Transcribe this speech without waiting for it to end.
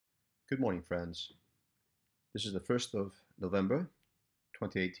Good morning, friends. This is the 1st of November,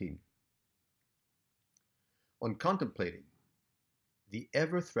 2018. On contemplating the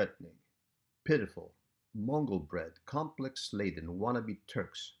ever-threatening, pitiful, Mongol-bred, complex-laden wannabe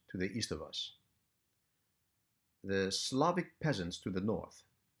Turks to the east of us, the Slavic peasants to the north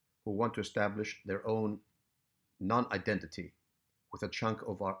who want to establish their own non-identity with a chunk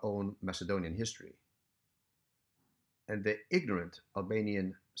of our own Macedonian history, and the ignorant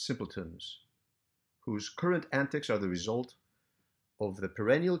Albanian simpletons whose current antics are the result of the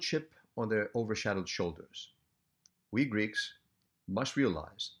perennial chip on their overshadowed shoulders. We Greeks must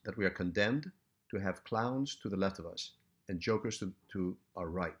realize that we are condemned to have clowns to the left of us and jokers to our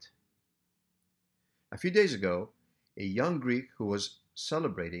right. A few days ago, a young Greek who was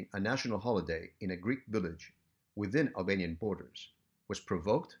celebrating a national holiday in a Greek village within Albanian borders was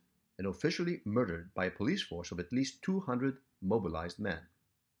provoked and officially murdered by a police force of at least 200 mobilized men.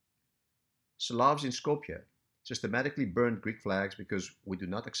 Slavs in Skopje systematically burned Greek flags because we do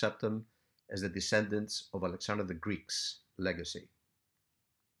not accept them as the descendants of Alexander the Greek's legacy.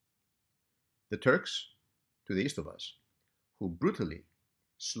 The Turks, to the east of us, who brutally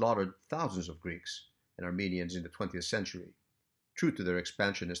slaughtered thousands of Greeks and Armenians in the 20th century, true to their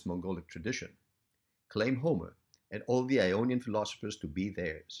expansionist Mongolic tradition, claim Homer and all the Ionian philosophers to be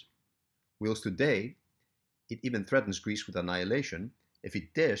theirs, whilst today it even threatens Greece with annihilation if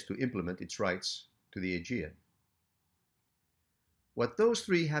it dares to implement its rights to the Aegean. What those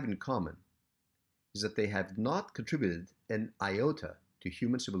three have in common is that they have not contributed an iota to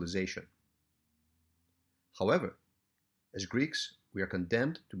human civilization. However, as Greeks, we are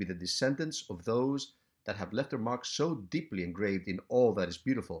condemned to be the descendants of those that have left their mark so deeply engraved in all that is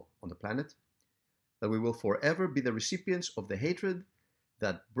beautiful on the planet that we will forever be the recipients of the hatred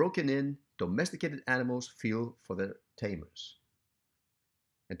that broken-in, domesticated animals feel for their tamers.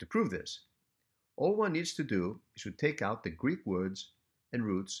 And to prove this, all one needs to do is to take out the Greek words and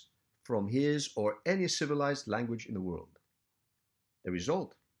roots from his or any civilized language in the world. The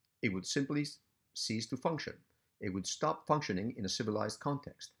result, it would simply cease to function. It would stop functioning in a civilized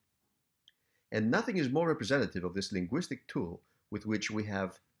context. And nothing is more representative of this linguistic tool with which we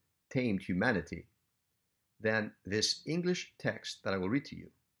have tamed humanity than this English text that I will read to you,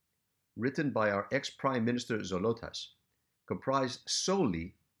 written by our ex-Prime Minister Zolotas, comprised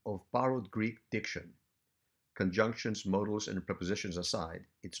solely of borrowed Greek diction. Conjunctions, modals, and prepositions aside,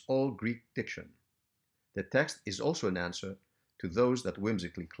 it's all Greek diction. The text is also an answer to those that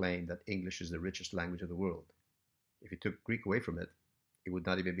whimsically claim that English is the richest language of the world. If you took Greek away from it, it would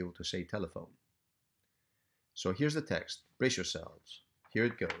not even be able to say telephone. So here's the text. Brace yourselves. Here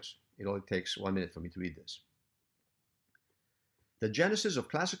it goes. It only takes 1 minute for me to read this. The genesis of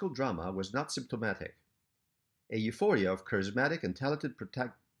classical drama was not symptomatic. A euphoria of charismatic and talented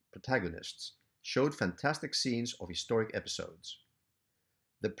protagonists showed fantastic scenes of historic episodes.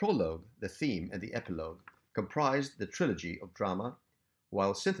 The prologue, the theme, and the epilogue comprised the trilogy of drama,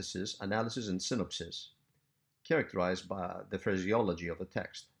 while synthesis, analysis, and synopsis characterized by the phraseology of the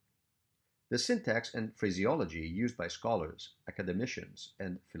text. The syntax and phraseology used by scholars, academicians,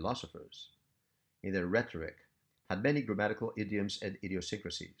 and philosophers in their rhetoric had many grammatical idioms and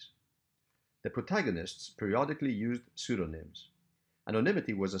idiosyncrasies. The protagonists periodically used pseudonyms.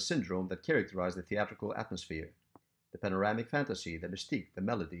 Anonymity was a syndrome that characterized the theatrical atmosphere, the panoramic fantasy, the mystique, the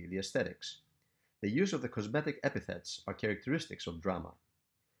melody, the aesthetics. The use of the cosmetic epithets are characteristics of drama.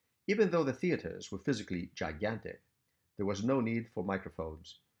 Even though the theaters were physically gigantic, there was no need for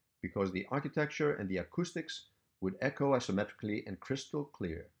microphones, because the architecture and the acoustics would echo isometrically and crystal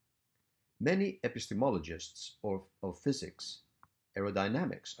clear. Many epistemologists of physics,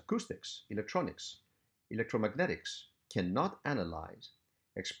 aerodynamics, acoustics, electronics, electromagnetics cannot analyze,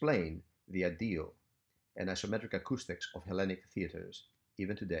 explain the ideal and isometric acoustics of Hellenic theaters,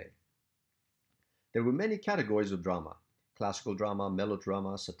 even today. There were many categories of drama: classical drama,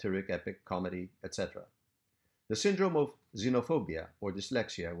 melodrama, satiric, epic, comedy, etc. The syndrome of xenophobia or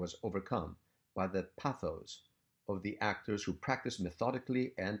dyslexia was overcome by the pathos of the actors who practiced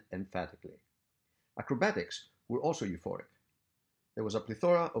methodically and emphatically. Acrobatics were also euphoric. There was a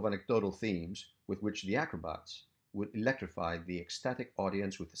plethora of anecdotal themes with which the acrobats would electrify the ecstatic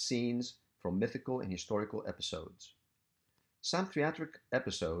audience with scenes from mythical and historical episodes. Some theatric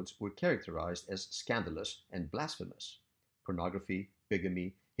episodes were characterized as scandalous and blasphemous. Pornography,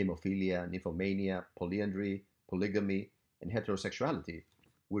 bigamy, hemophilia, nymphomania, polyandry, polygamy, and heterosexuality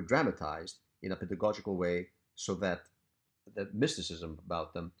were dramatized in a pedagogical way so that the mysticism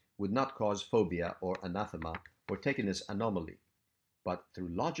about them would not cause phobia or anathema or taken as anomaly, but through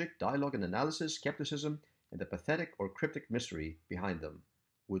logic, dialogue, and analysis, skepticism, and the pathetic or cryptic mystery behind them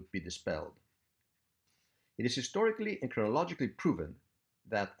would be dispelled. It is historically and chronologically proven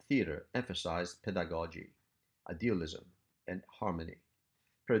that theater emphasized pedagogy, idealism, and harmony.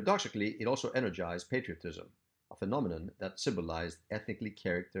 Paradoxically, it also energized patriotism, a phenomenon that symbolized ethnically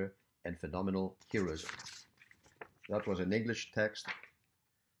character and phenomenal heroism. That was an English text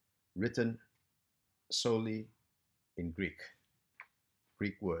written solely in Greek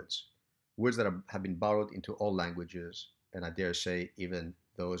words that have been borrowed into all languages, and I dare say even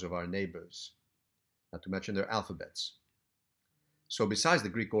those of our neighbors, not to mention their alphabets. So besides the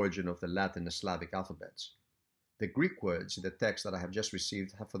Greek origin of the Latin and Slavic alphabets, the Greek words in the text that I have just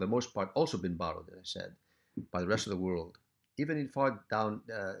received have for the most part also been borrowed, as I said, by the rest of the world, even in far down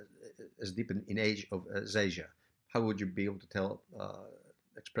as deep in age as Asia. How would you be able to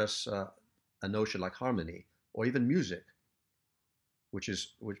express a notion like harmony or even music, which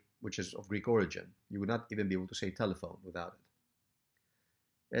is of Greek origin? You would not even be able to say telephone without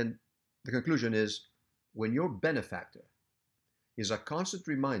it. And the conclusion is, when your benefactor is a constant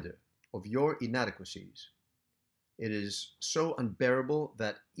reminder of your inadequacies, it is so unbearable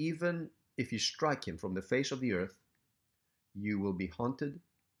that even if you strike him from the face of the earth, you will be haunted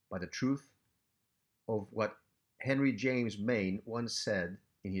by the truth of what Henry James Maine once said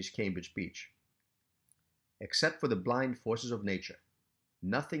in his Cambridge speech. Except for the blind forces of nature,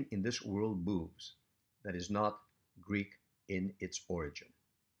 nothing in this world moves that is not Greek in its origin.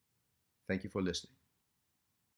 Thank you for listening.